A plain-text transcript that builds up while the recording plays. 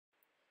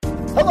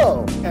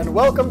Hello, and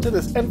welcome to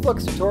this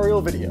Enflux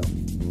tutorial video.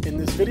 In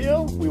this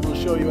video, we will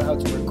show you how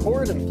to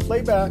record and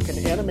play back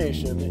an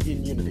animation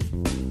in Unity.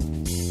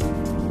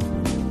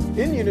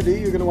 In Unity,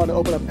 you're going to want to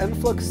open up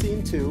Enflux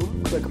Scene 2,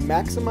 click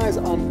Maximize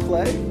on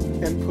Play,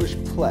 and push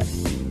Play.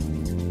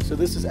 So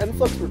this is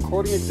Enflux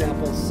Recording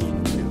Example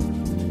Scene 2.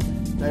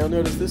 Now you'll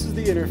notice this is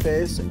the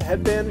interface,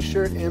 headband,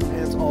 shirt, and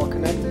pants all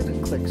connected.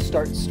 Click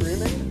Start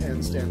Streaming,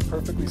 and stand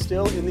perfectly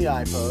still in the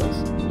I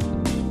pose.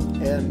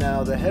 And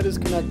now the head is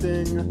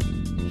connecting,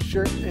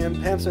 shirt and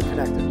pants are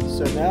connected.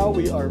 So now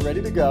we are ready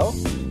to go,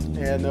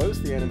 and notice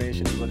the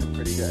animation is looking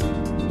pretty good.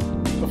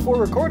 Before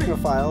recording a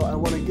file, I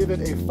want to give it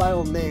a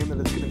file name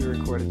that it's going to be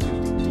recorded to.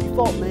 The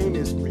default name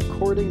is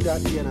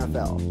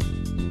recording.enfl.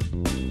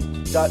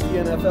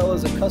 .enfl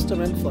is a custom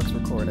Enflux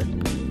recording,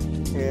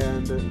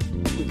 and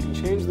we can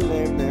change the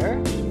name there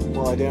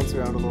while I dance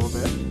around a little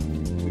bit.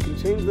 We can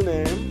change the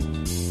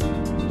name,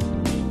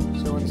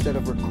 so instead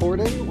of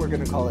recording, we're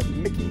going to call it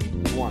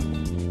Mickey1.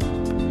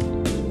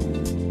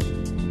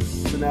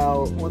 So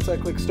now, once I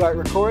click Start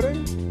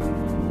Recording,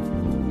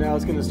 now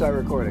it's going to start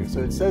recording.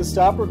 So it says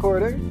Stop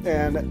Recording,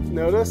 and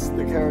notice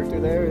the character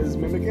there is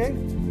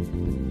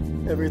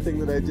mimicking everything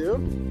that I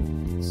do.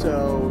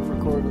 So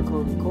record,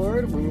 record,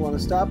 record. When you want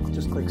to stop,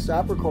 just click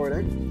Stop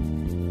Recording,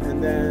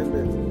 and then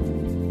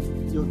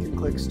you can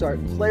click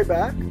Start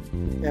Playback,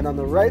 and on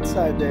the right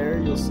side there,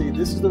 you'll see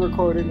this is the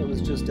recording that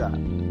was just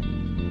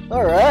done.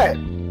 All right.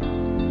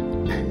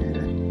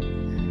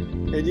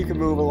 And you can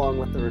move along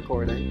with the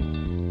recording.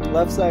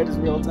 Left side is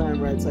real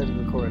time, right side is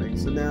recording.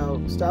 So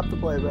now stop the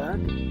playback.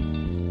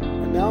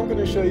 And now I'm going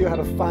to show you how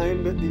to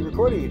find the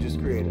recording you just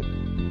created.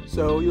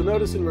 So you'll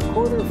notice in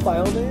recorder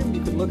file name,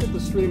 you can look at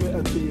the stream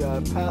at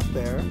the path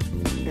there,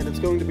 and it's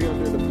going to be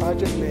under the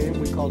project name.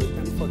 We called it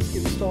Enflux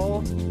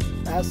Install,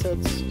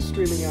 Assets,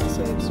 Streaming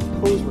Assets,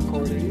 Pose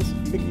Recordings,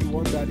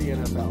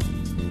 Mickey1.enfl.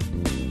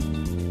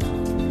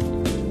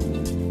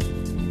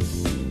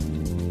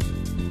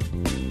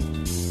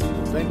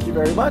 Thank you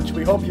very much.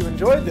 We hope you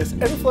enjoyed this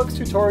Enflux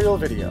tutorial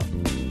video.